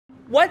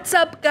What's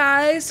up,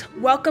 guys?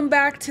 Welcome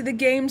back to the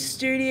game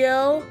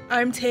studio.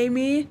 I'm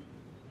Tammy.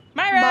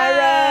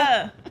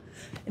 Myra!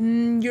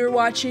 And you're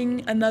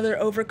watching another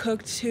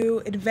Overcooked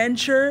 2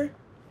 adventure.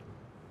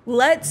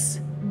 Let's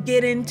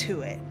get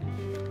into it.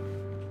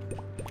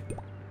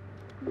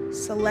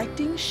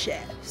 Selecting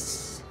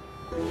chefs.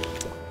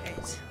 Okay,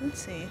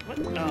 let's see. What?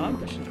 Oh, I'm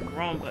pushing the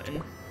wrong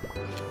button.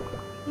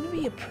 Want to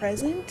be a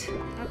present?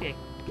 Okay,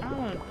 I don't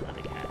want to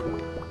play the cat. You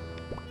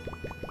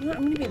know what?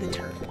 I'm gonna be the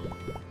turtle.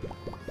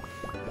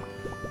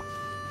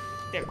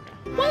 There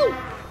we go. Whoa!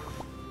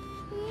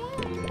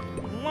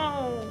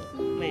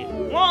 Whoa! Wait,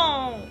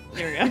 whoa!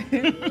 There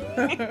we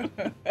go.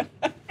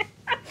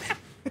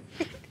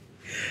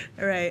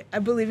 Alright, I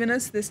believe in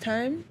us this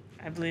time.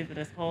 I believe in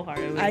this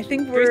wholeheartedly. I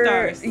think we're... 3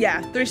 stars.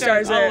 Yeah, 3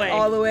 stars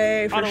all the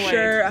way, for All the way.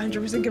 sure.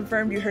 100%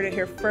 confirmed. You heard it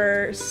here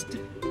first.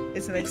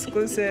 It's an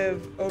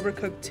exclusive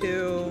Overcooked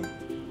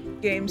 2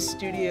 Game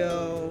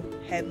Studio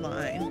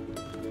headline.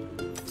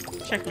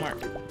 Check mark.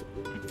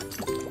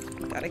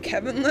 Got a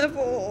Kevin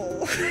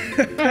level.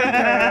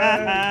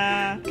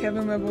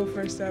 Kevin level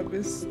first up.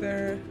 Is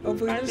there...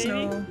 Hopefully Hi, there's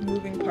baby. no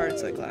moving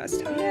parts like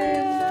last time.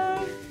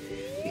 Yeah.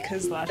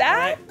 Because Last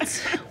that...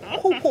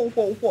 Whoa, whoa,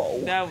 whoa, whoa.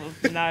 That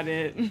was not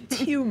it.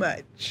 Too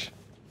much.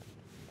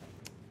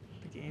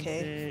 The game Okay,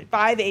 said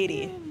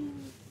 580.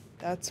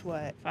 That's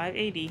what?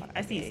 580.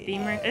 I see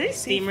steamer. Are these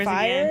See steamers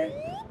fire?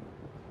 again?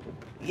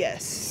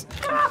 Yes.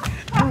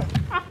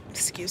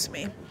 Excuse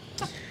me.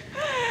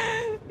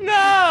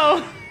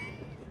 No!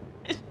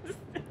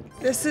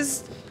 This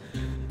is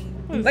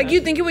What is like that?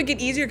 you'd think it would get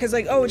easier because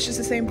like, oh, it's just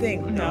the same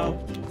thing.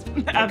 No.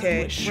 Okay, Absolutely.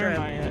 Where shrimp.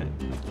 am I at?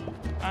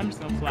 I'm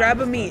just gonna fly. Grab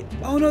a meat.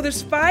 Oh no,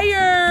 there's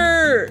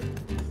fire.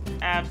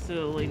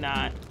 Absolutely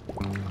not.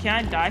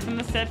 Can I die from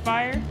the set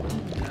fire?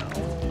 No.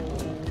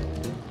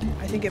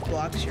 I think it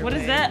blocks your What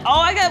way. is that?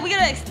 Oh, we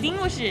gotta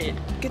extinguish it.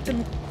 Get the...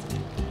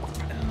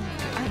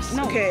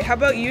 No. Okay, how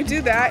about you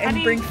do that How and do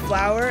you- bring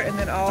flour and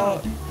then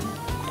I'll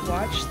Oh.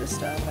 watch the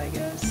stuff, I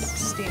guess.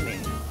 Steaming.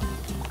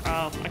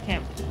 Oh, I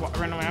can't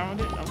run around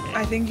with it? Okay.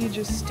 I think you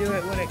just do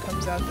it when it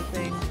comes out the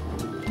thing.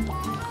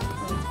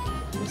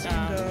 Oh, this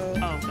can go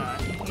Oh,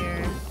 God.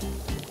 here.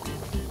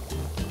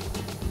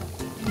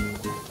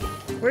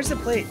 Where's the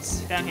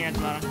plates? Down here at the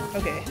bottom.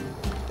 Okay,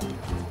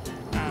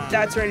 That's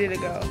that's ready to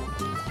go.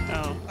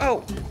 Oh.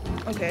 Oh,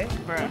 okay,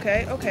 Bruh.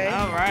 okay, okay.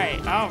 All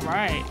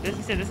right. You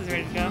said this is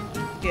ready to go?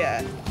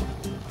 Yeah,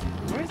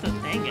 Where's the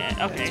thing at?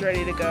 Okay. it's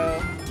ready to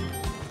go.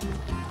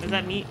 Is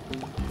that meat?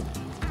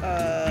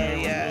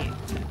 Yeah. Meat.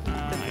 The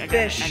I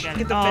fish. got it.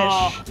 Get the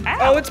Oh. fish. Ow.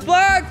 Oh, it's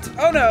blocked.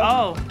 Oh no.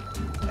 Oh.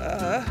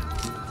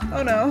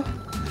 Oh no.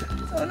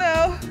 Oh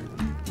no.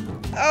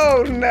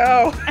 Oh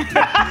no.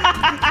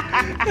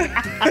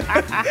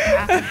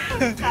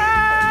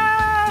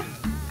 Ah.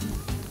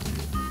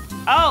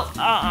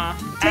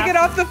 Oh, Take it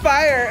off the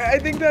fire. I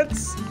think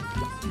that's...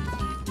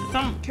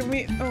 Some. Can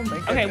we... Oh my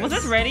goodness. Okay, was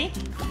this ready?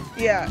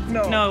 Yeah,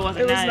 no. No, it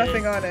wasn't. There was Now it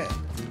nothing is. on it.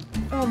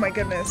 Oh my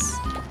goodness.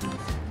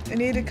 I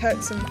need to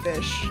cut some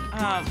fish.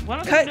 What am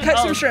I Cut supposed to do?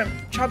 some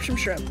shrimp. Chop some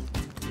shrimp.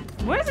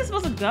 Where is this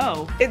supposed to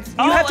go? It's you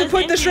Oh, have to it's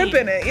put the shrimp empty.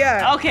 in it.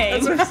 Yeah. Okay.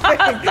 That's what I'm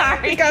saying.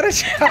 Sorry. You gotta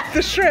chop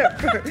the shrimp.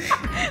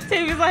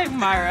 Tammy's like,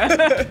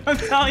 Myra, I'm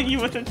telling you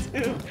what to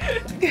do.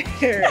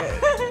 Here.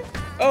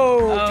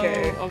 Oh,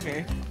 okay. Oh,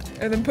 okay.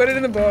 And then put it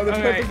in the bowl.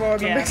 Then put the bowl in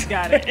the yeah, mixer.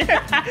 got it.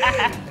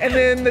 And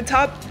then the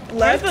top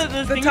left.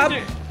 Where's the top.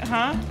 signature?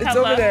 Huh? It's Top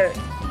over left? there.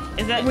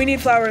 Is that? We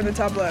need flour in the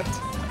top left.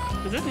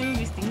 Does this need to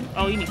be steamed?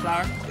 Oh, you need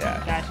flour?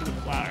 Yeah. Got you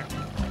with flour.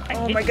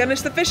 Oh my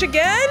goodness, the fish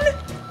again!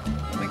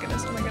 Oh my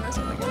goodness, oh my goodness,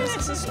 oh my goodness.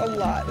 This is a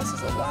lot. This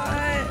is a lot.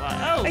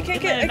 Oh, I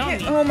can't it landed I on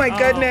can't. me. Oh my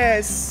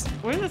goodness.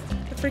 Where's this?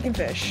 The freaking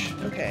fish.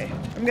 Okay.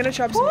 I'm gonna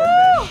chop some Woo!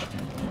 more fish.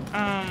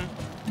 Um,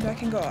 That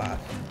can go off.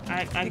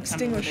 I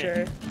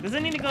Extinguisher. Does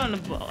it need to go in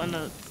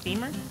the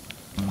steamer?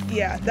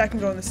 Yeah, that can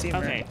go in the steamer.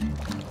 Okay.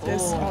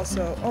 This Oh.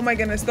 also. Oh my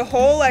goodness, the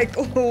whole like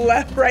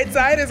left, right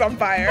side is on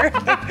fire.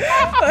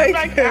 Like,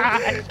 my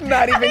God.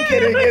 not even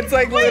kidding. It's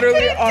like literally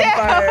it on down.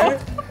 fire.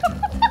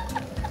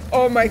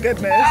 Oh my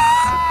goodness.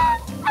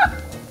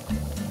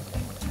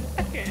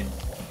 Okay.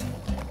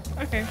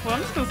 Okay. Well,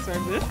 I'm just gonna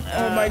serve this.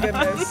 Oh my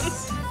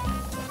goodness.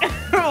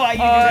 Why you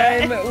do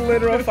that? On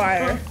literal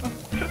fire.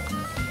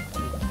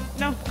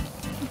 No.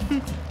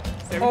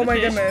 Serve Oh the my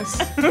fish.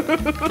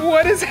 goodness.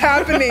 What is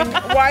happening?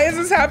 Why is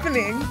this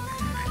happening?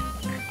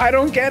 I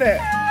don't get it.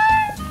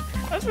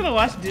 I'm just gonna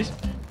wash the dish.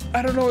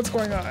 I don't know what's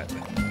going on.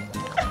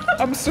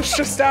 I'm so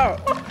stressed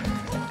out.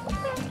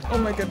 Oh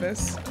my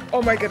goodness.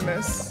 Oh my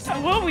goodness.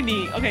 What do we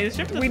need? Okay, the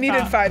shrimp is We at the needed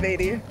top.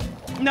 580.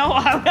 No,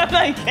 I'm not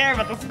even care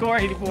about the score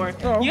anymore.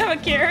 Oh. You have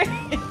a carrot?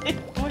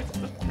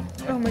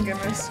 Oh my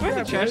goodness. Where's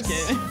the Grab trash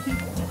this. can?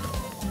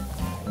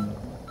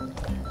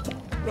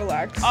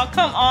 Relax. Oh,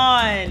 come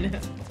on.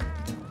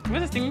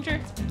 Where's the signature?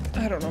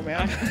 I don't know,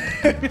 man.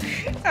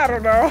 I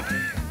don't know.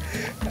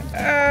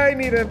 I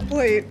need a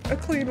plate, a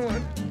clean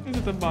one. It's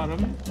at the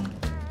bottom.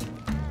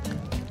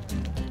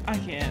 I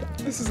can't.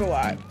 This is a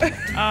lot.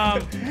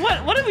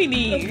 What do we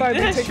need? I'm fine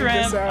with This is taking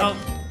this shrimp. out.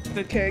 Oh,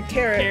 the Okay,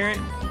 carrot. carrot.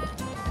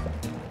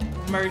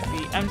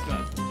 mercy. I'm just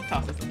gonna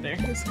toss this up there.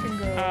 This can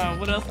go.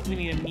 What else do we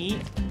need to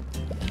meat?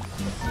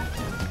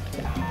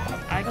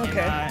 I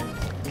cannot.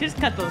 Okay. Just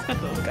cut those.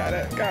 Got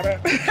it.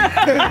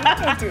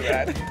 Don't do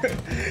that.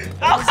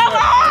 Oh, come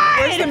on!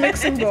 Where's the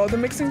mixing bowl? The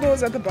mixing bowl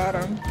is at the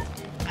bottom.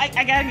 I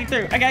gotta get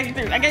through.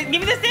 Give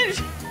me this dish.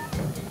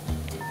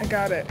 I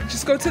got it.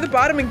 Just go to the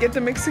bottom and get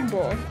the mixing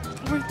bowl.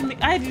 Where's the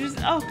I just,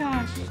 oh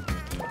gosh.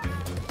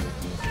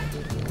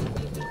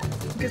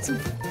 Get some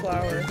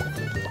flour.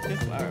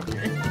 This flour up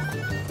here.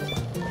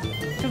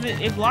 Because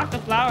it blocked the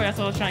flour, that's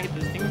what I was trying to get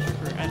the extinguisher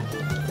for.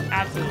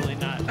 Absolutely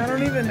not. I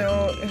don't even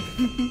know if...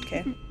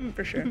 Okay,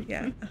 for sure.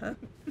 Yeah.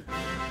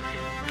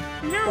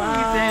 Remember when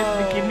we said at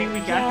the beginning we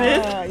got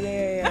this?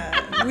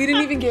 Yeah. We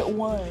didn't even get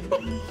one.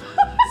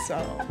 So...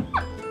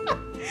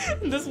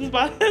 This was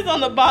on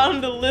the bottom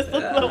of the list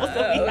of levels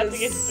that we had to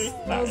get through.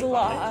 That was a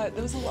lot.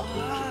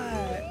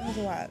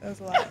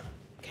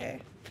 Okay.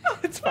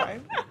 It's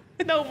fine.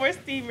 No more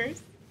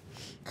steamers.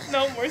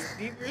 No more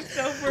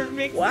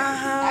mixers.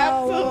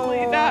 Wow.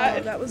 Absolutely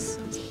not. That was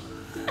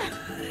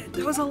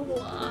a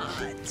lot.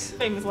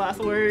 Famous last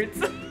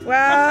words.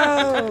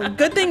 Wow.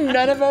 Good thing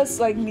neither of us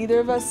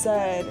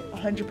said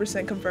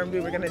 100% confirmed we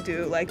were going to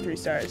do like 3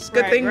 stars.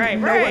 Good thing no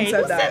one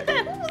said that.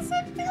 Who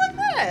said anything like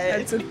that?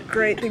 That's a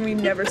great thing we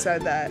never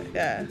said that.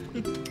 Yeah.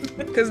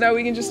 Because now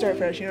we can just start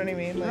fresh, you know what I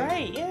mean? Like,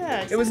 right,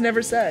 yeah. It was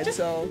never said,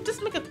 so.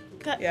 Just make a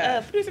cut.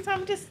 Yeah. Producer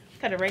Tom, just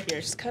cut it right here.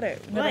 Just cut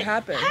it. Never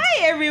happened.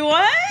 Hi,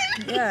 everyone.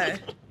 Yeah.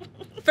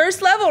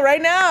 First level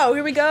right now.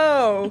 Here we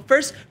go.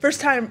 First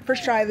try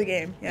of the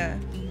game. Yeah.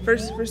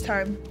 First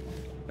time.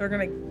 We're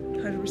gonna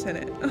 100%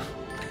 it. Oh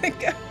my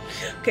god.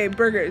 Okay,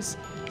 burgers.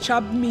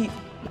 Chopped meat.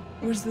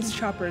 Where's this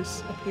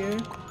choppers? Up here.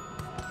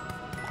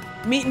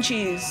 Meat and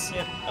cheese.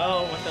 Yep.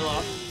 Oh, I fell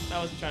off. I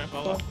wasn't trying to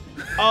fall off.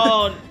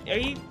 Oh, are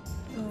you?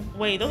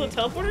 Wait, those are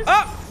teleporters?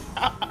 Oh!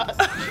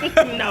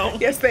 No.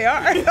 Yes, they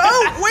are.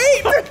 Oh,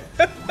 wait!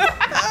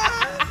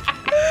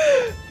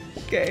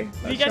 Okay.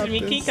 You got your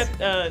meat. Can you cut?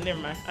 Never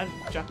mind. I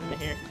dropped them in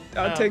here.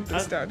 I'll take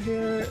this down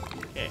here.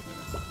 Okay.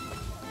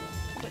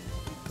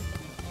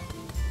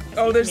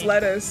 Oh, there's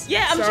lettuce.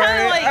 Yeah, I'm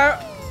trying to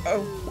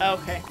like.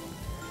 Okay.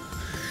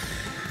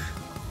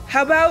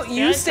 How about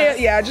you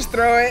stay? Yeah, just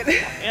throw it.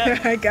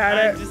 Yep. I got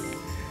it.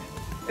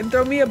 And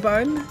throw me a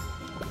bun.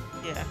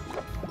 Yeah.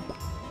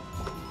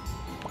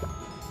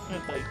 I'm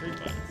gonna throw you 3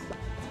 buns.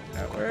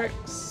 That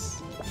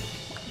works.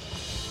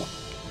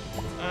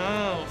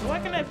 Oh, so why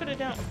can't I put it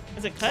down?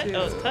 Is it cut? 2.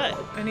 Oh, it's cut.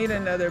 I need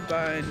another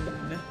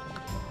bun.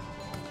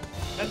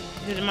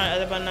 Did my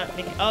other bun not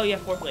make it? Oh, yeah,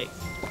 4 plates.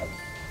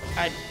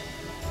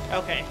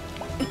 Okay.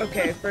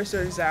 Okay, first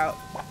order's out.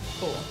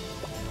 Cool.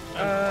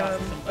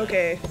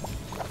 Okay.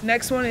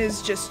 Next one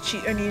is just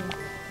cheese. Here,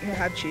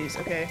 have cheese,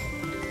 okay.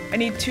 I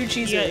need 2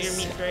 cheeses. You got your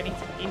meat ready?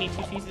 You need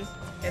 2 cheeses?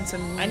 And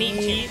some meat. I need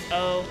cheese.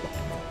 Oh.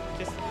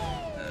 Just.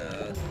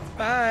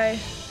 Bye.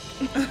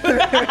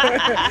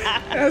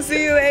 I'll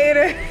see you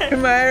later,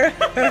 Myra.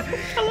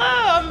 Hello,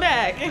 I'm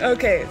back.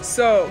 Okay,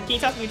 so. Can you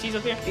toss me cheese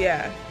up here?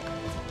 Yeah.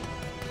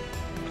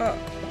 Oh.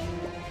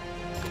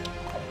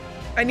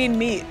 I need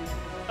meat.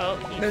 Oh.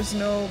 There's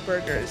no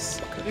burgers.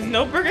 There's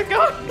no burgers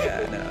going?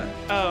 Yeah, no.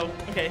 Oh,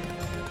 okay.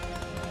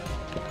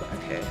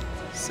 Okay,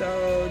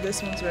 so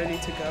this one's ready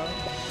to go.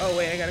 Oh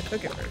wait, I gotta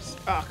cook it first.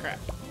 Oh crap.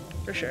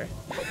 For sure.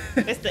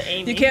 It's the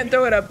aim. You can't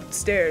throw it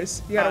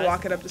upstairs. You gotta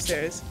walk it up the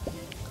stairs.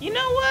 You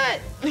know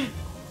what?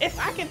 If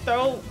I can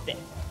throw...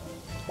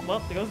 Well,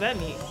 there goes that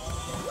meat.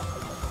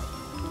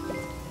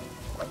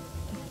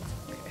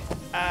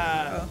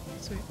 Oh,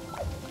 sweet.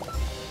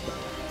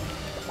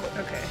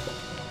 Okay.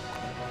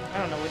 I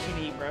don't know what you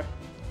need, bro.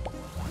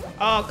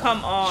 Oh,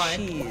 come on.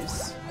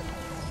 Cheese.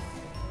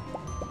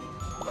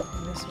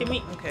 Give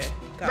me... Okay.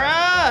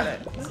 Bruh!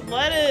 This is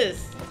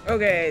lettuce.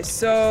 Okay,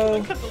 so...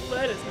 Look at the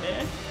lettuce,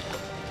 man.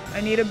 I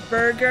need a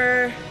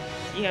burger.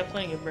 You have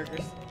plenty of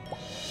burgers.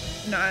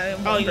 No, I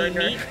want burger.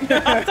 burger. You need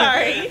meat? I'm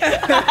sorry.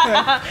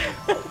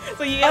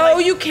 So you oh,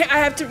 like... you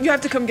can't. You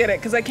have to come get it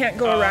because I can't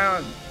go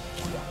around.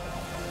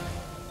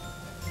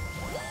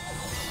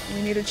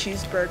 We need a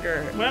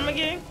cheeseburger. What am I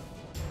getting?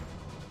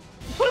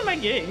 What am I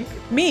getting?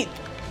 Meat.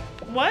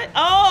 What?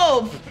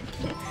 Oh!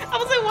 I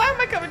was like, why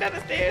am I coming down the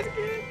stairs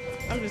again?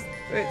 I'm just...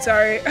 Wait,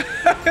 sorry.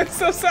 I'm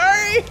so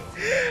sorry.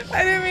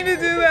 I didn't mean to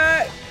do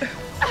that.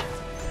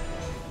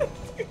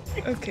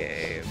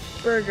 Okay,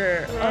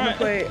 burger on the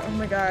plate. Oh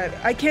my god.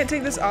 I can't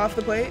take this off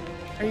the plate.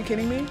 Are you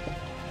kidding me?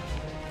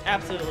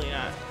 Absolutely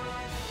not.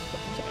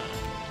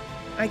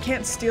 I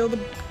can't steal the...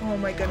 Oh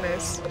my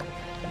goodness.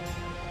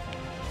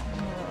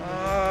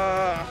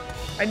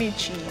 I need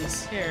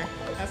cheese. Here,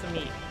 have some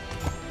meat.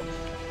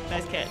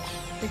 Nice catch.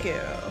 Thank you.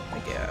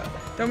 Thank you.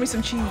 Throw me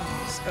some cheese.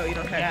 Oh, you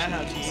don't have cheese. Yeah,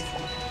 I have cheese.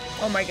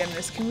 Oh my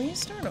goodness. Can we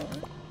start over?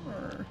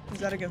 Or is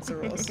that against the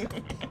rules?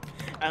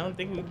 I don't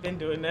think we've been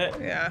doing that.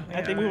 Yeah.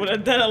 I think we would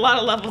have done a lot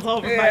of levels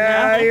over by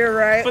now. Yeah, you're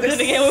right. But then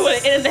again, we would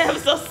have ended the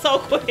episode so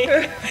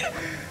quick.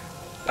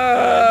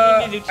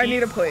 I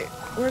need a plate.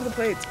 Where are the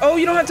plates? Oh,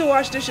 you don't have to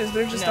wash dishes.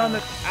 They're just on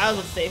the... I was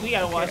gonna say, we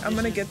gotta wash dishes. I'm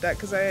gonna get that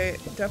because I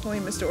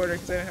definitely missed an order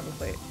because I didn't have a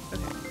plate.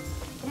 Okay.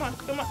 Come Come on,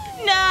 come on.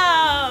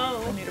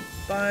 I No! need a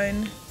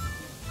bun.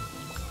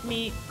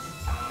 Meat.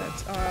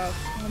 That's off.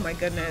 Oh my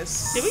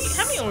goodness.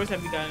 How many ores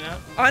have we gotten out?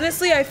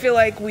 Honestly, I feel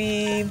like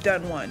we've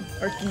done 1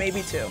 or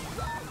maybe 2.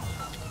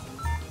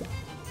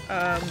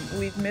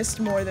 We've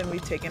missed more than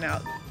we've taken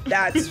out.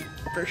 That's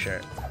for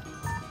sure.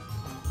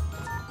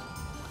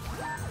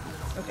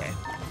 Okay.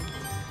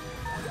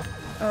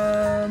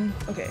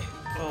 Okay.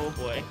 Oh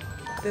boy.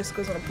 This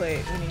goes on a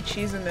plate. We need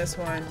cheese in this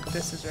one.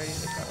 This is ready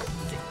to go.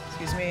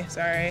 Excuse me.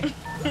 Sorry.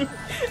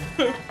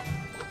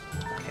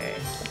 Okay.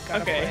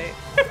 Got a plate.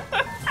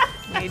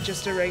 Need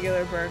just a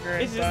regular burger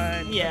and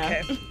bun.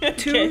 Yeah. Okay.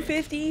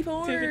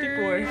 254.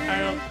 254. I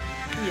don't.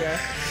 Yeah.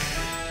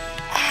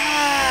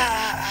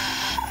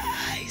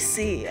 I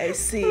see. I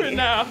see. We're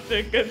not off to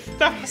a good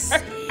start. I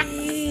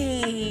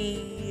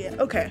see.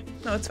 Okay.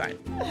 No, it's fine.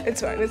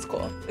 It's fine. It's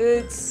cool.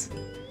 It's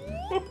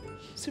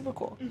super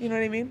cool. You know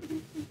what I mean?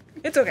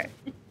 It's okay.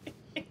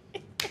 It's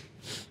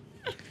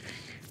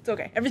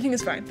okay. Everything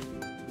is fine.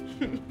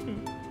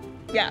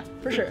 Yeah,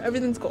 for sure.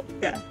 Everything's cool.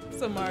 Yeah.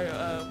 So Mario,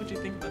 what do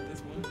you think about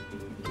this one?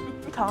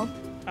 Tom,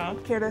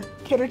 Tom? care to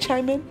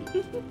chime in?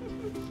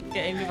 Got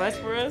any advice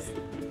for us?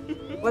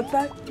 What's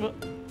that? What?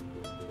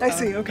 I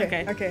see. Okay.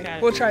 Okay, Okay. got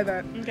it. We'll try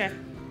that. Okay.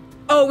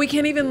 Oh, we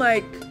can't even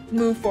like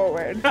move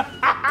forward.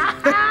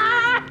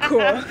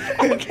 Cool.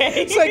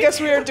 Okay. So I guess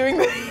we are doing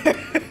this.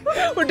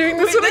 We're doing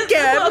this one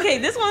again. Okay,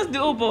 this one's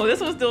doable. This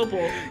one's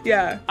doable.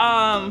 Yeah.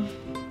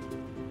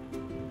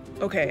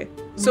 Okay.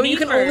 So you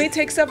can only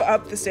take stuff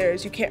up the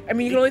stairs. You can't. I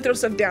mean, you can only throw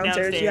stuff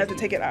downstairs. You have to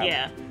take it out.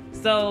 Yeah.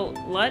 So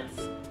let's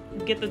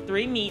get the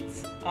 3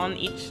 meats on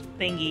each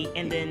thingy,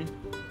 and then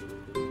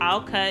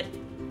I'll cut.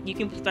 You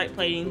can start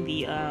plating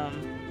the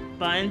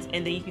buns,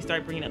 and then you can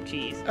start bringing up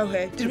cheese.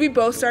 Okay. Did we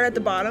both start at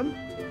the bottom?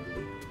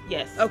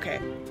 Yes. Okay.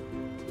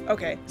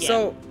 Okay. Yeah.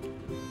 So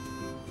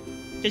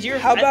Cause you're.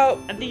 How about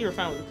I think you were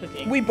fine with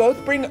cooking. we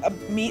both bring a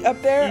meat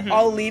up there. Mhm.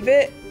 I'll leave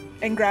it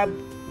and grab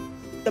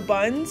the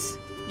buns.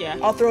 Yeah.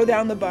 I'll throw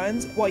down the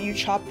buns while you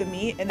chop the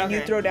meat, and then you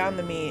Okay. throw down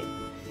the meat,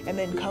 and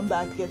then come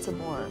back to get some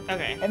more.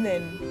 Okay. And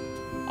then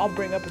I'll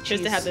bring up a cheese.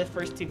 Just to have the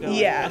first 2 going.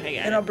 Yeah. Okay,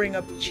 got and it. I'll bring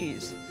up the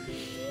cheese.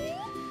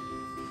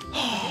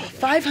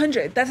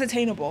 500. That's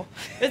attainable.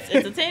 It's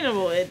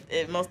attainable.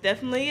 It most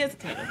definitely is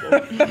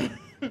attainable.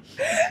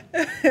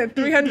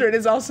 300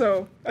 is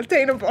also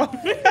attainable.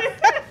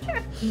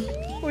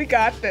 We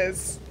got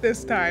this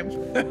time.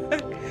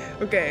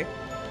 Okay.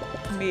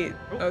 Meat.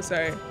 Oh,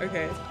 sorry.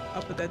 Okay.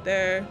 I'll put that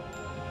there.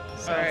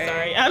 Sorry. Oh,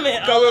 sorry. I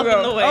meant Go, all go, up in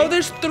go. the way. Oh,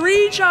 there's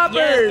 3 choppers.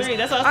 Yeah, 3.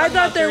 That's what I was talking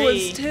thought about, there 3.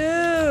 was 2.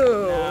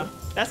 No,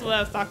 that's what I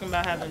was talking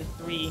about, having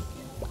 3.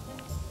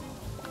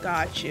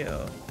 Got you.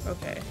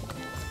 Okay.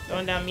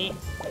 Throwing down meat.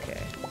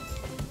 Okay.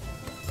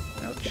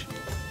 Ouch.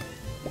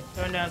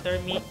 Throwing down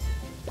 3rd meat.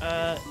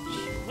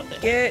 What the?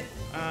 Get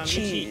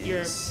cheese.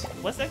 Your cheese.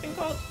 what's that thing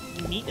called?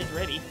 Meat is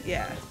ready.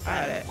 Yeah,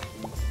 got it.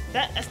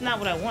 That's not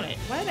what I wanted.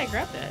 Why did I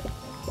grab that?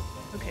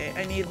 Okay,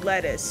 I need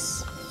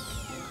lettuce.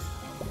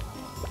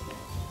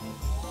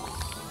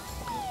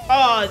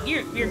 Oh,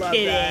 you're Love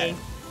kidding.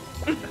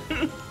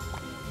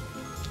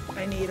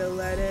 I need a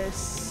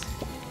lettuce.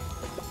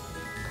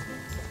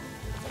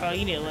 Oh,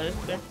 you need a lettuce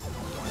there.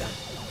 Okay.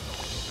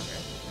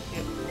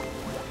 Yep.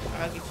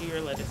 I'll get you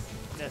your lettuce.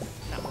 That's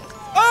not lettuce.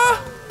 Oh!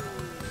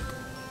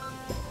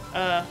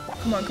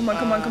 Come on. Come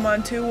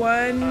on. 2,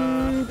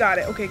 1. Got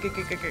it. Okay, good.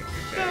 Got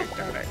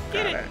it.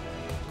 Get it.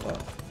 Cool.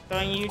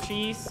 Throwing you your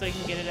cheese so you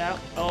can get it out.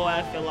 Oh,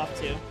 I fell off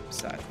too.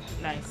 Suck.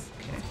 Nice.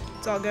 Okay.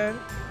 It's all good.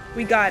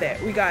 We got it.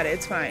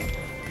 It's fine.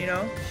 You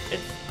know?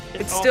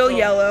 It's also, still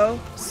yellow,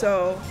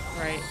 so,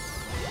 Right.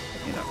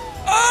 you know.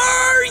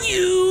 Are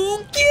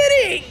you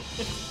kidding?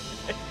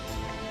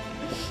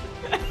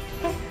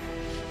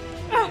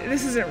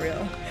 This isn't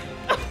real.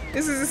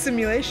 This is a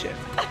simulation.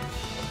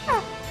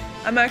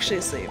 I'm actually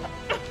asleep.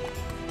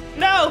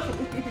 No!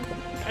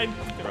 I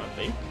did the wrong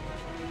thing.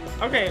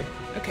 Okay.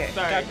 Okay,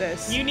 Sorry. got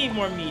this. You need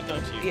more meat,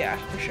 don't you? Yeah,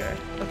 for sure.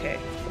 Okay.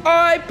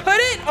 I put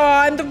it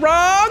on the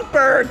wrong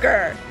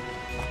burger.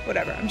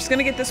 Whatever. I'm just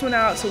gonna get this one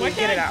out so Why we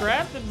get it can't I out.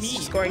 grab the meat? It's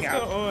just going What's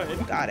out. going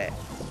on? Got it.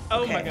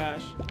 Oh Okay. my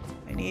gosh.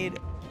 I need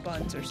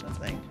buns or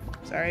something.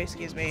 Sorry,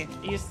 excuse me.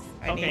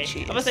 I need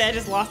cheese. I'm gonna say I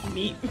just lost the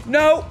meat.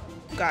 No.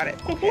 Got it.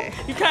 Okay.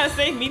 You kind of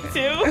saved me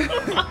too.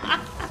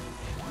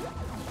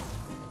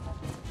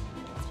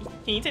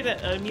 Can you take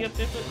that meat up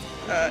there,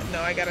 please?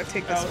 No, I gotta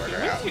take this Oh, okay. order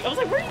Where out. did you- I was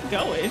like, where are you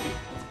going?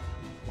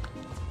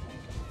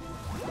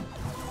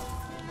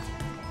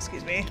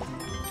 Excuse me.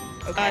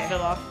 Okay. I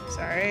fell off.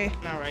 Sorry.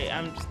 All right,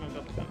 I'm just gonna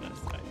go back on this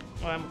side.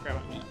 Well, I'm gonna grab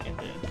my meat and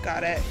then.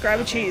 Got it. Grab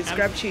a cheese.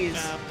 Grab cheese.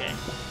 Okay.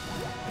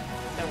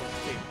 That works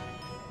too.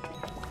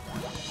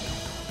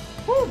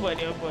 Oh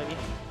buddy, oh buddy.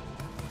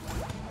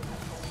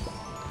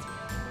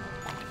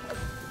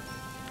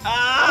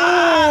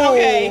 Ah, Ooh.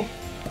 okay.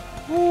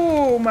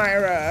 Ooh,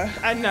 Myra.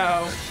 I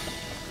know.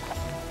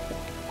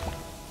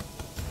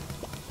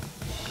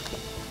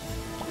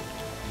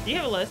 Do you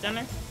have a lettuce down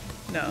there?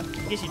 No.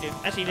 Yes, you do.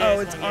 Actually, Oh,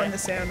 there's it's one, on yeah. the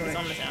sandwich. It's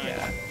on the sandwich.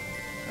 Yeah.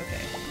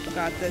 Okay.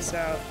 Got this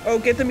out. Oh,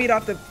 get the meat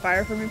off the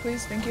fire for me,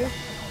 please. Thank you.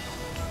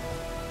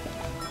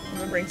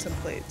 bring some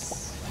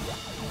plates.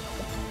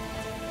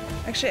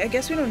 Actually, I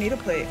guess we don't need a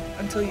plate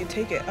until you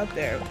take it up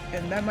there,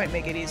 and that might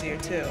make it easier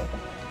too.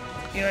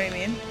 You know what I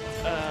mean?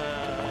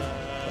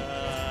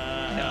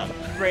 No.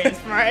 Brain's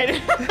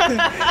fried.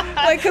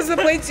 Like, because the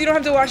plates, you don't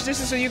have to wash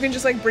dishes, so you can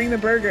just like bring the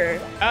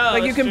burger. Oh,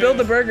 like you can true. build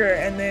the burger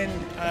and then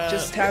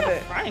just have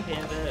it. Frying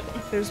pan bit.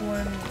 There's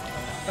one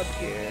up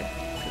here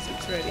because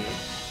it's ready.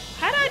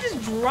 How did I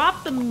just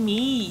drop the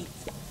meat?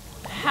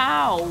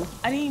 How?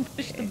 I didn't even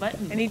push the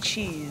button. I need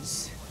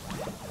cheese. I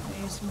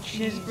need some Yeah,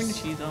 cheese. just bring the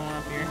cheese on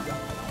up here.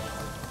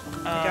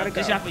 gotta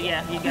go.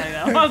 Yeah, you gotta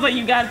go. I was like,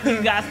 you got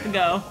to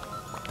go.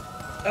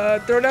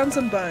 Throw down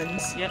some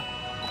buns. Yep.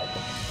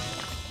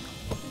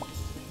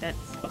 That's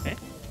okay.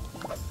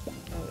 Oh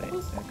wait,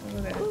 that can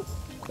go there.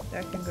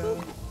 That can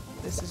go.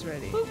 This is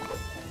ready.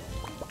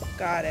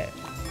 Got it.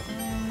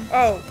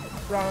 Oh,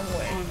 wrong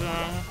way.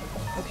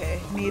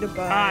 Okay, need a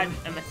bun.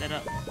 I messed that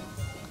up.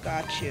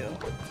 Got you.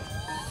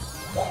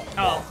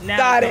 Oh, now.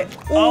 Got it.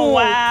 Ooh, Oh,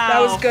 wow.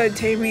 That was good,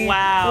 Tammy.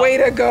 Wow. Way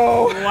to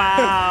go.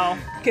 Wow.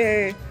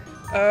 Okay.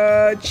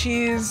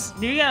 Cheese.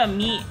 Do you got a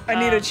meat? I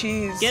need a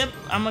cheese.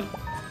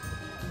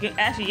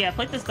 Actually, yeah,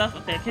 put the stuff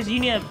up there because you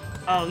need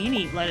you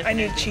need lettuce. I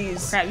need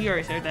cheese. Crap, you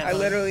already served that. I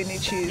literally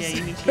need cheese. Yeah,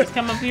 you need cheese.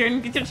 Come up here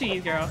and get your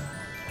cheese, girl.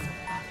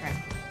 Crap.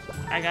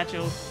 I got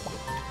you.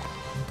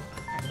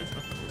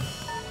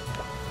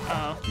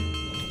 Oh.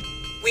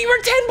 We were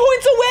 10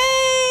 points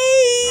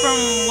away! From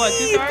what,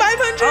 2 stars?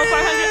 500! Oh,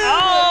 500.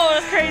 Oh,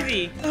 that's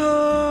crazy.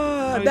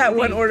 That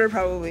one order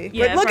probably.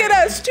 Yeah, but look at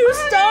probably. us, 2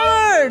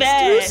 stars!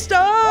 Bad. 2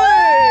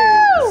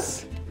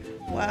 stars!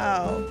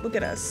 Wow, look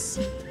at us.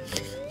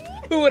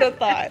 Who would have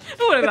thought?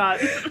 Who would have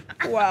thought?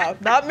 Wow,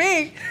 not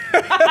me.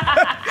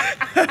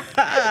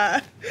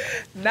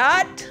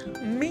 Not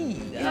me.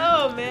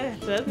 Oh, man.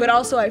 But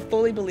also, I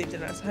fully believed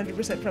in us,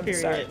 100% from the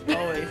start.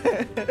 Always.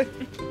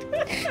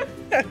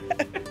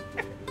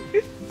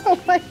 Oh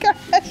my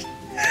gosh.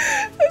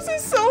 This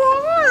is so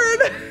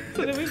hard.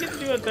 So did we get to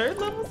do a 3rd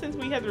level since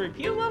we had the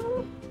repeat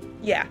level?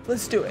 Yeah,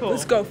 let's do it. Cool.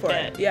 Let's go for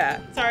it.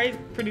 Yeah. Sorry,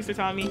 producer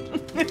Tommy.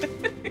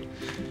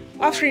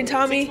 Off-screen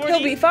Tommy, 640.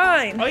 he'll be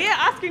fine. Oh yeah,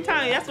 off-screen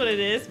Tommy, that's what it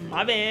is.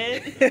 My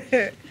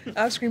bad.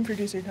 Off-screen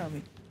producer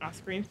Tommy.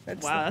 Off-screen?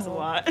 That's Wow, the that's whole- a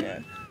lot. Yeah.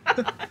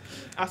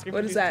 Off-screen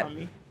What is producer that?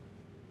 Tommy.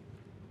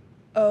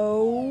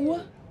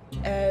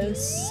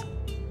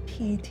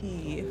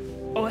 O-S-P-T.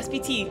 Oh,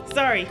 SPT.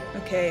 Sorry.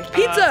 Okay.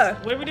 Pizza!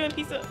 What are we doing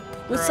pizza?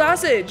 With Girl,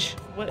 sausage.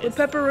 What With is-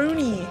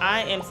 pepperoni.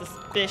 I am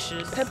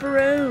suspicious.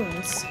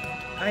 Pepperones.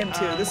 I am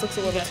too. This looks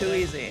a little got too that.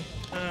 easy.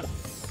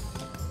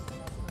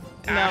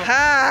 No.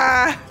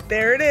 Aha!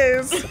 There it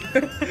is.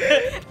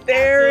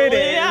 There it Absolutely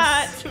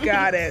is. not.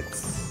 Got it.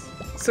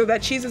 So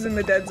that cheese is in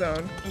the dead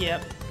zone.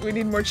 Yep. We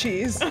need more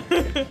cheese. Cool.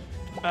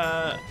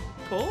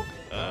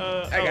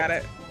 I got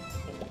it.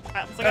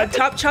 So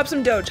Chop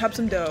some dough. Chop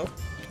some dough.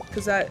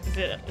 Cause that is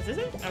this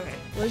it? Okay.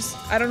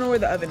 I don't know where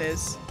the oven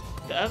is.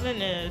 The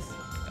oven is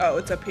Oh,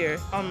 it's up here.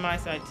 on my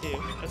side too,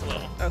 as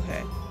well.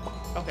 Okay.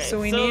 Okay. So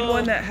we need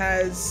one that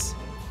has.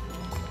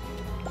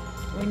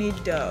 We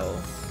need dough.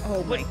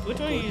 Oh my Which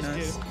one do you goodness.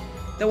 use to?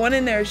 The one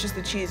in there is just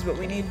the cheese, but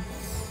we need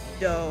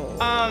dough.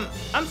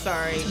 I'm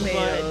sorry, but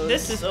Tomatoes.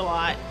 this is a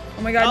lot.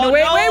 Oh my god! Oh, no!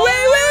 Wait! no. Wait! Wait!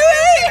 Wait!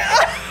 Wait!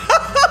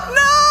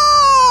 No!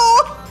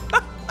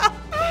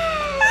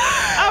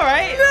 All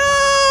right. No!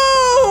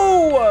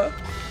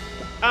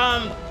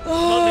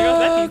 Well, there goes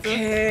that pizza.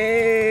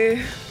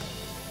 Okay.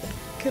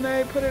 Can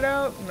I put it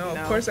out? No,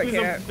 of course I There's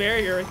can't. a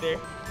barrier right there.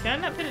 Can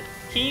I not put it?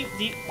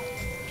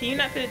 Can you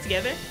not put it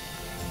together?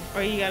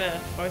 Or you gotta?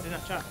 Or is it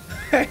not chopped?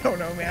 I don't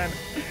know, man.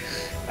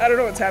 I don't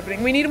know what's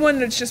happening. We need one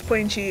that's just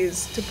plain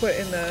cheese to put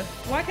in the.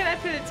 Why can't I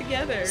put it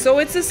together? So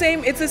it's the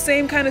same. It's the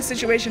same kind of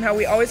situation. How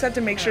we always have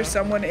to make sure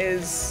someone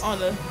is. On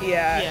the.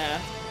 Yeah.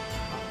 Yeah.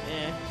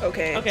 Yeah.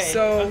 Okay. Okay.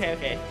 So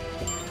Okay.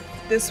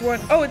 this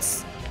one, oh,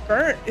 it's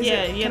burnt. Is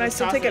Yeah, it? you Can have I to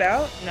still toss take it it.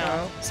 out?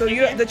 No. So You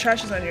you can. the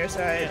trash is on your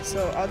side. Yeah.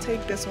 So I'll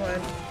take this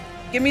one.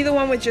 Give me the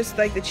one with just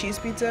like the cheese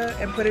pizza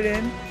and put it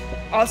in.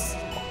 I'll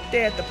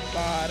stay at the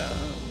bottom.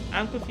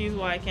 I'm confused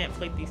why I can't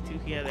plate these two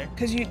together.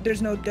 Cause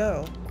there's no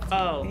dough.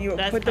 Oh, You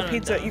that's put the kinda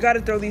pizza. dumb. You got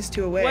to throw these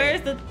two away.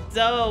 Where's the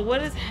dough?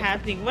 What is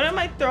happening? What am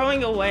I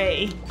throwing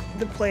away?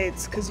 the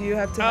plates? Cause you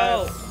have to.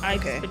 Oh, have, I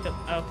okay. just picked up.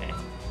 Okay,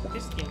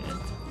 just give me this.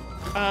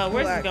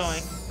 Where's it going?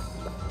 Relax.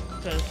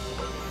 'Cause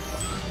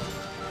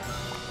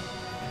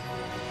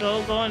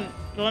go on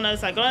the other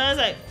side. Go on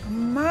the other side.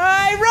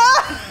 Myra!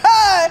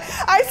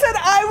 I said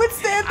I would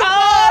stay at the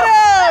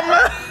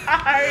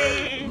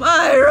Sorry. bottom.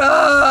 Myra! I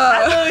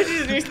thought we should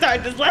just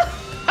restart this level.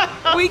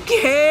 We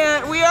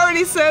can't. We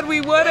already said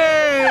we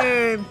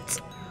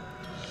wouldn't.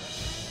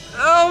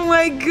 Oh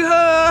my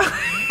god.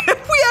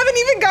 We haven't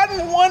even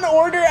gotten one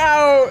order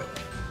out.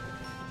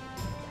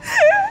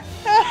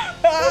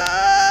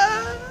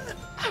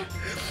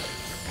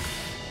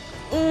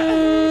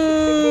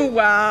 Ooh,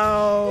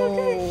 wow.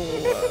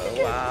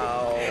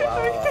 Wow.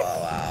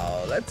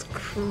 That's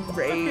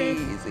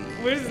crazy.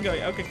 Where's this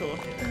going? Okay, cool.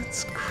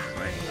 That's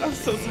crazy. I'm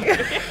so sorry.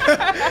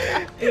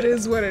 It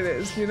is what it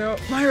is, you know?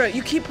 Myra,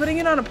 you keep putting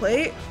it on a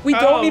plate. We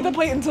don't Oh. need the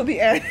plate until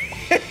the end.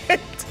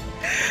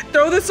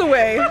 Throw this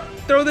away.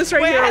 Throw this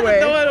right Wait, here I have away.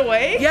 to throw it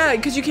away? Yeah,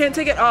 because you can't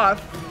take it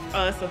off.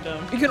 Oh, that's so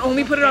dumb. You can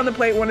only put it on the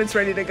plate when it's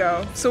ready to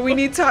go. So we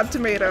need top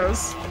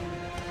tomatoes.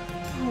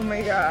 Oh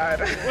my god.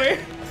 Where?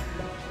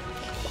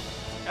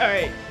 All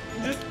right,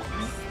 just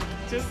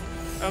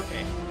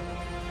okay.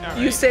 All right.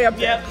 You stay up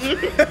there.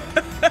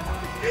 Yep.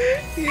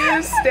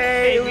 You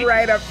stay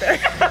right up there.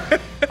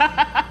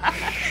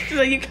 She's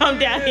like, you come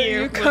down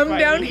here. You come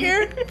down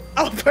here,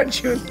 I'll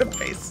punch you in the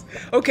face.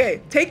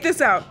 Okay, take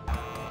this out.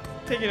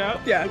 Take it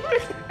out? Yeah.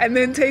 And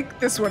then take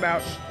this one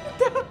out.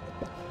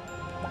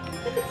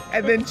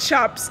 And then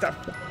chop stuff.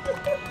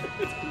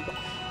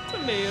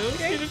 Tomatoes.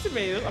 Okay. Get the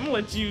tomatoes. I'm gonna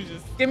let you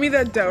just. Give me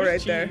that dough right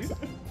cheese. there.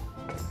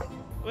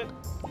 What?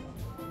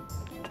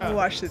 I'll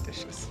wash the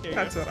dishes. There you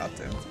That's go. what I'll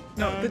do.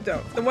 No, the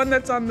dough. The one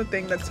that's on the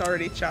thing that's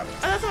already chopped.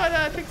 Oh, that's what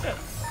I picked up.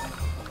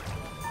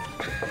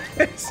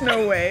 There's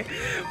no way.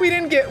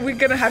 We're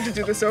gonna have to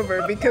do this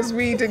over because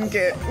we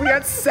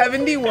got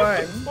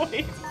 71.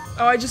 Wait.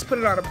 Oh, I just put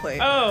it on a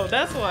plate. Oh,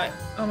 that's why.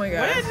 Oh my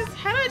How god. did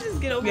I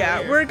just get over Yeah,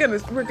 here? we're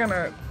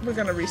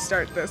gonna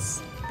restart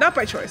this. Not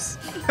by choice.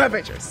 Not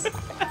by choice.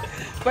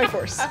 By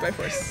force. By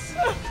force.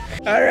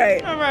 All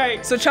right. All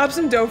right. So chop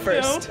some dough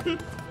first, No.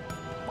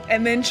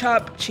 and then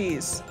chop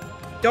cheese.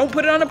 Don't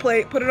put it on a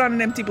plate. Put it on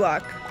an empty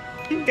block.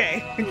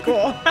 Okay.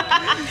 Cool.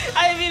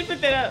 I didn't mean to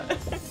put that up.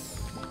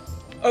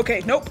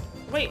 Okay. Nope.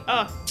 Wait.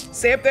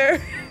 Stay up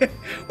there.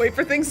 Wait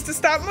for things to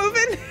stop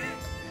moving.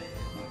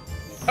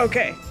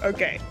 Okay.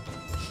 Okay.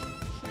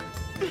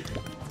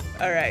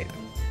 All right.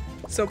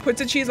 So put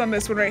the cheese on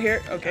this one right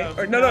here. Okay.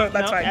 Oh, or no,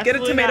 that's fine. Get a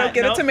absolutely tomato. not.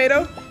 Get Nope. a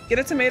tomato. Get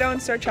a tomato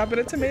and start chopping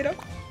a tomato.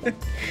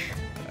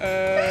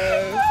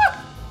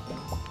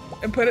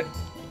 And put it.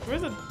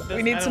 Where's the?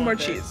 We need I don't some more want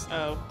this. cheese.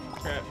 Oh,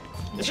 crap.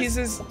 The cheese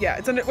is, yeah,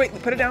 it's under. Wait,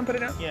 put it down. Put it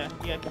down. Yeah,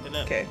 you gotta pick it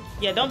up. Okay.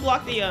 Yeah, don't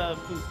block the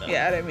food stuff.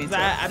 Yeah, I didn't mean 'Cause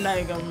to. I'm not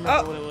even gonna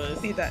remember what it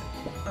was. Eat that.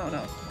 Oh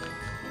no.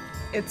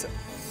 It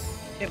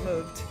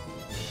moved.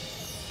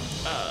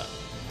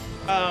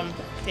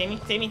 Tammy.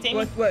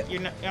 What?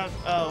 You're not.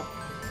 Oh.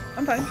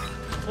 I'm fine.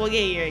 Well,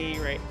 yeah,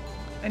 you're right.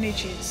 I need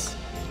cheese.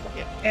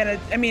 Yeah.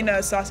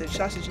 And sausage.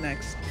 Sausage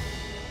next.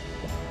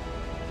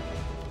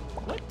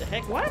 What the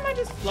heck? Why am I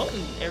just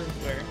floating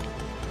everywhere?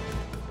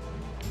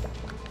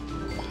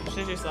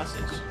 Scissor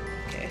sausage.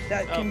 Okay,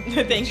 that Oh,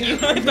 can. thank you.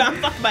 I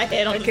bounced off my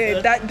head on Okay,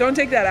 the don't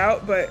take that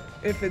out. But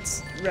if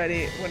it's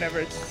ready,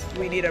 whenever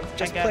we need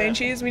just got plain it.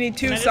 cheese. We need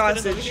two Can I just put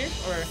this over sausage.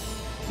 here, or?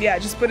 Yeah,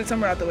 just put it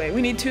somewhere out the way.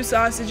 We need 2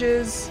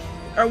 sausages,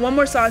 or 1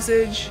 more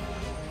sausage,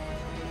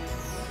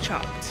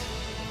 chopped.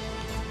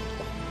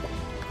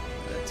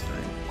 That's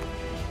fine.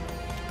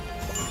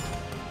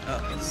 Oh,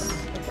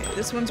 okay.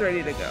 This one's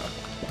ready to go.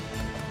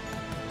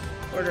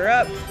 Order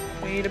up.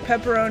 We need a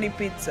pepperoni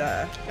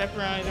pizza.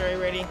 Pepperoni's already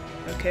ready.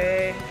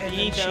 Okay, and You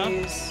then need dough?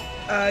 cheese.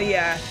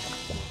 Yeah.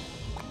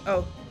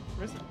 Oh,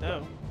 Where's the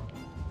dough?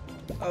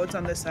 oh, it's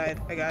on this side.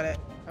 I got it.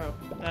 Oh,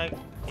 hey.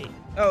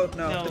 Oh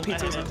no, No, the I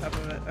pizza's on haven't. top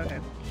of it. Okay.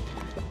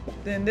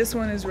 Then this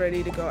one is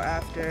ready to go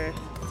after.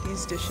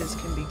 These dishes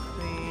can be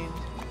cleaned.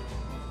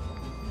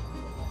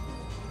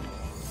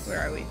 Where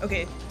are we?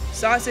 Okay,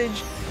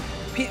 sausage.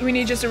 We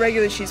need just a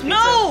regular cheese pizza.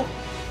 No!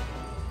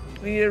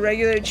 We need a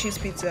regular cheese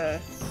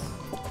pizza.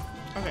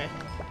 Okay.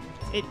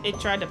 It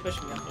tried to push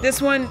me up.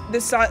 This one,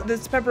 this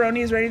pepperoni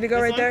is ready to go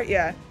This right one? there.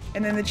 Yeah,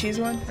 and then the cheese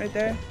one right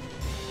there.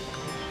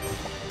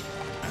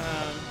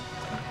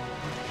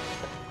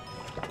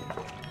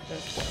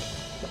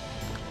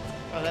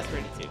 Oh, that's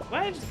ready too.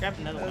 Why did I just grab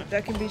another one?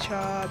 That can be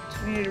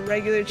chopped. We need a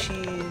regular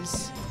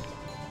cheese.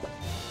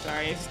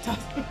 Sorry, I just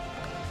tossed it.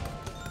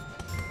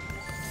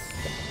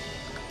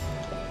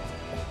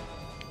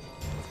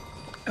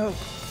 Oh.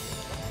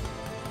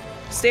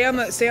 Stay on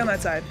that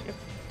side.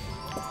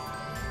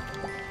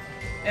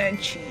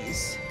 And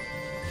cheese.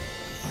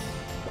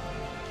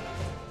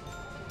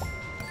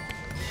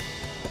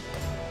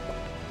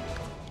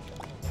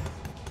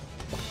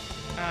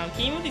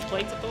 Can you move these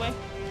plates up the way?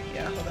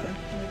 Yeah, hold on. Let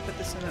me put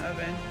this in the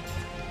oven.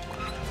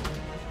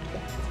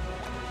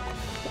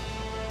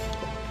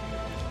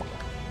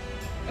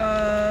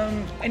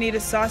 I need a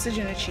sausage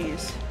and a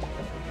cheese.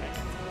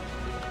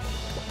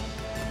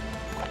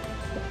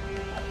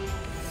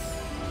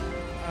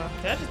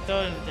 Did I just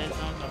throw it in the dead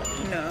zone? No, I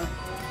didn't. No.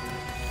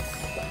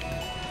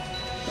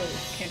 Oh,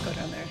 can't go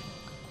down there.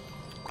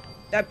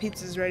 That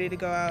pizza's ready to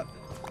go out.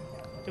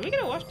 Did we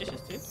get to wash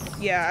dishes too?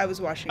 Yeah, I was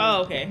washing.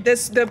 Oh, it. okay.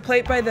 The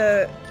plate by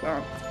the,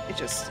 well, it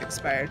just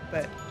expired,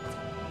 but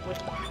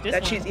This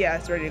that one? cheese, yeah,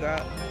 it's ready to go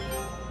out.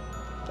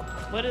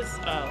 What is?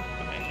 Oh,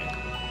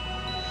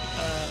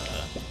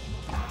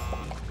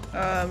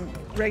 okay.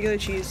 Regular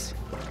cheese.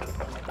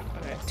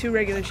 Okay. 2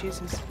 regular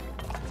cheeses.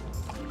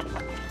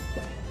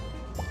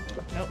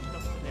 Nope,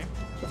 nope, there.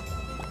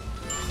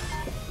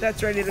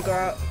 That's ready to go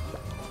out.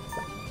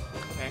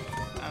 Okay.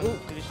 Ooh.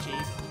 Do this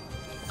cheese.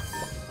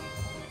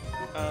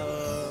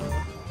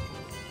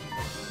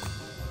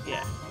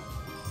 Yeah.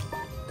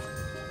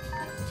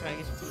 Try to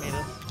get some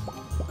tomatoes.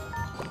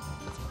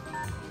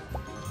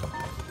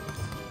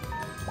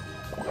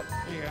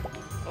 There you go.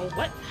 Oh,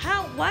 what?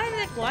 How? Why did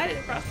it glide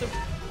across the...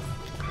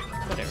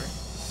 Whatever.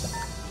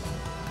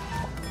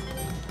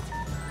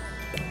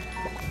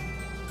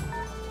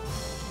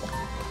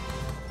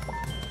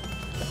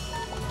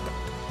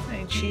 I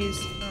need cheese.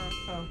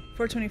 Oh.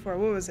 424.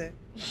 What was it?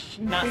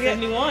 Not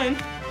 71.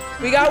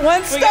 We got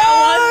 1 star! We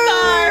got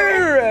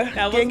 1 star!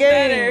 That was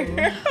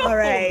better. All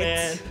right.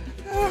 Man.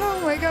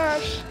 Oh my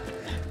gosh.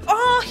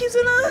 Oh, he's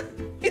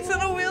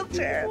in a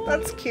wheelchair.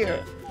 That's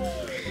cute.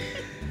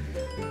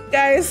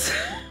 Guys,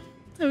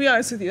 to be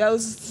honest with you, that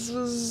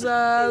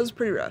was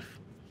pretty rough.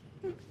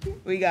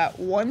 We got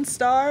 1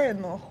 star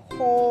in the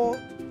whole.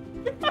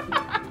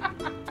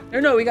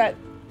 Or no, we got.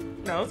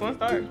 No, it's 1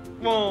 star.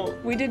 Well,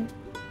 we did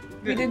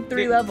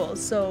 3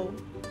 levels, so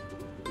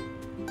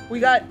we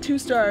got 2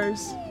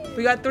 stars.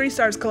 We got 3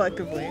 stars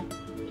collectively.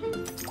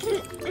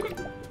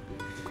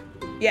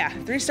 Yeah,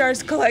 3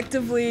 stars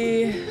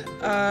collectively.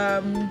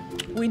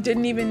 We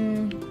didn't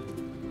even.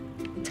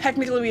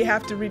 Technically, we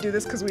have to redo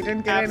this because we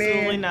didn't get any.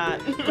 Absolutely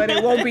not. But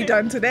it won't be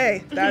done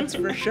today. That's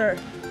for sure.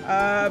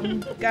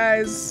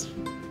 Guys,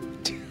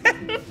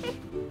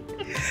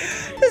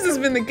 this has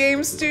been the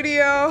Game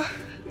Studio.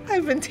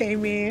 I've been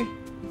Tammy.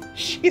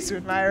 She's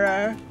been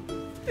Myra.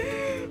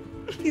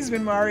 He's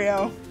been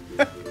Mario.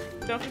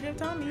 Don't forget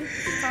Tommy.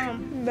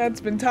 Tom. That's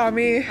been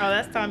Tommy. Oh,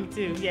 that's Tommy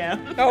too. Yeah.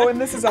 Oh,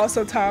 and this is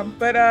also Tom.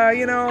 But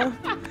you know,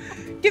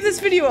 give this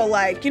video a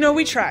like. You know,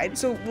 we tried.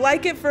 So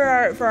like it for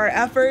our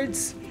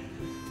efforts.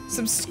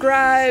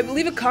 Subscribe,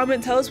 leave a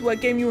comment, tell us what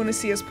game you want to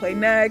see us play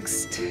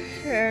next,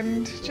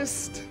 and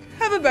just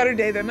have a better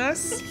day than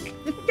us.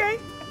 Okay?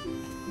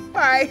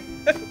 Bye.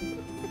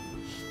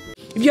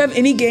 If you have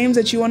any games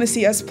that you want to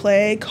see us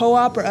play,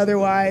 co-op or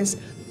otherwise,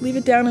 leave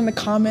it down in the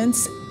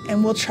comments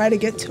and we'll try to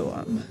get to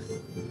them.